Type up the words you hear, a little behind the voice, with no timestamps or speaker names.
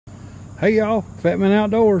Hey y'all, Fat Man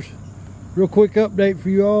Outdoors. Real quick update for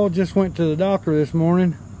you all. Just went to the doctor this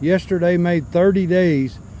morning. Yesterday made 30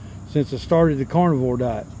 days since I started the carnivore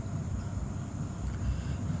diet.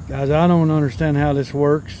 Guys, I don't understand how this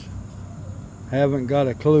works. Haven't got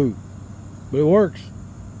a clue, but it works.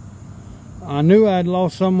 I knew I'd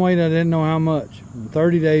lost some weight, I didn't know how much. In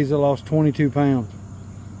 30 days I lost 22 pounds.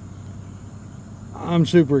 I'm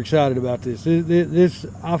super excited about this.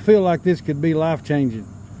 I feel like this could be life-changing.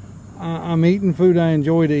 I'm eating food I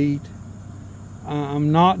enjoy to eat.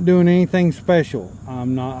 I'm not doing anything special.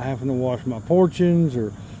 I'm not having to wash my portions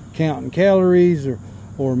or counting calories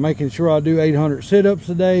or making sure I do 800 sit-ups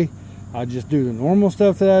a day. I just do the normal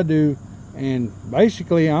stuff that I do, and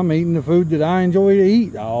basically I'm eating the food that I enjoy to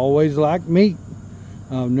eat. I always liked meat.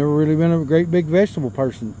 I've never really been a great big vegetable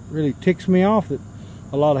person. It really ticks me off that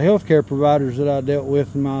a lot of healthcare providers that I dealt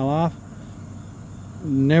with in my life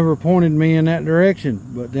never pointed me in that direction.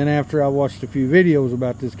 But then after I watched a few videos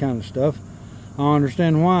about this kind of stuff, I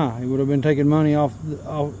understand why. It would have been taking money out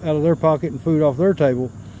of their pocket and food off their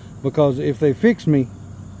table, because if they fix me,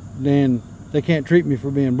 then they can't treat me for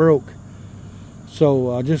being broke.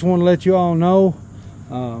 So I just want to let you all know,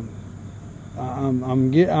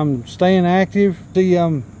 I'm staying active. See,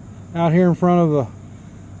 I'm out here in front of a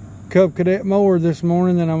Cub Cadet mower this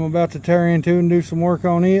morning that I'm about to tear into and do some work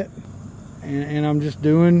on it. And I'm just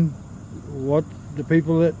doing what the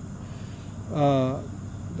people that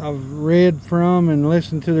I've read from and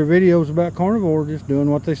listened to their videos about carnivore, just doing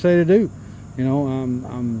what they say to do. You know,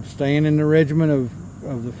 I'm staying in the regimen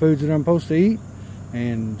of the foods that I'm supposed to eat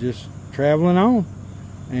and just traveling on.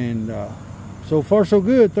 And so far so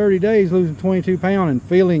good. 30 days, losing 22 pounds and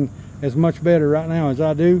feeling as much better right now as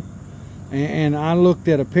I do. And I looked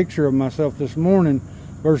at a picture of myself this morning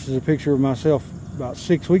versus a picture of myself about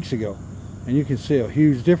 6 weeks ago, and you can see a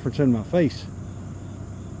huge difference in my face.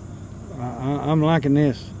 I'm liking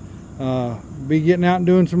this. Be getting out and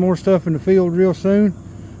doing some more stuff in the field real soon.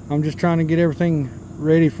 I'm just trying to get everything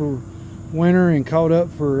ready for winter and caught up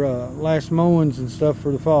for last mowings and stuff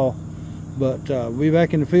for the fall. But we'll be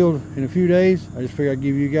back in the field in a few days. I just figured I'd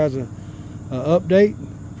give you guys a update.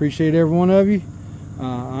 Appreciate every one of you.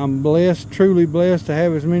 I'm blessed, truly blessed, to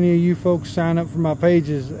have as many of you folks sign up for my page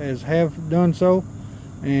as have done so,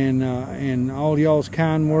 and all y'all's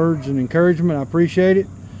kind words and encouragement. I appreciate it.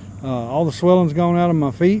 All the swelling's gone out of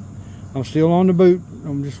my feet. I'm still on the boot.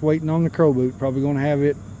 I'm just waiting on the crow boot. Probably going to have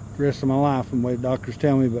it the rest of my life from what the doctors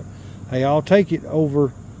tell me, but hey, I'll take it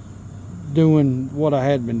over doing what I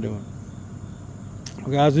had been doing.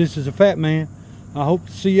 Well, guys, this is a Fat Man. I hope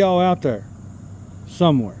to see y'all out there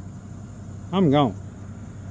somewhere. I'm gone.